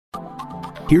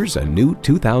Here's a new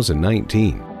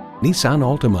 2019 Nissan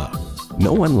Altima.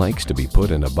 No one likes to be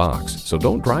put in a box, so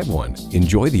don't drive one.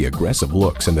 Enjoy the aggressive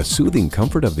looks and the soothing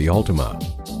comfort of the Altima.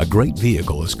 A great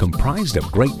vehicle is comprised of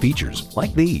great features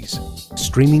like these: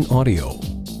 streaming audio,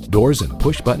 doors and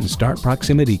push-button start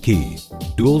proximity key,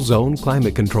 dual-zone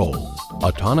climate control,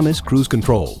 autonomous cruise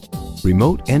control,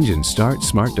 remote engine start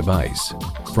smart device,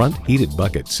 front heated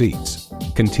bucket seats,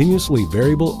 continuously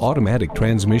variable automatic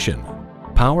transmission,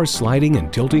 power sliding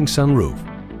and tilting sunroof,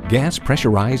 gas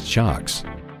pressurized shocks,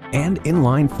 and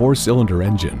inline 4-cylinder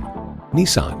engine.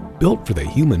 Nissan, built for the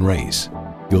human race.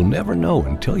 You'll never know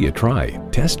until you try.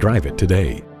 Test drive it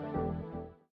today.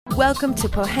 Welcome to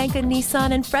Pohanka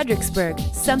Nissan in Fredericksburg.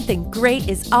 Something great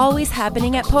is always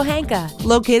happening at Pohanka.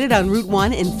 Located on Route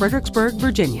 1 in Fredericksburg,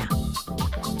 Virginia.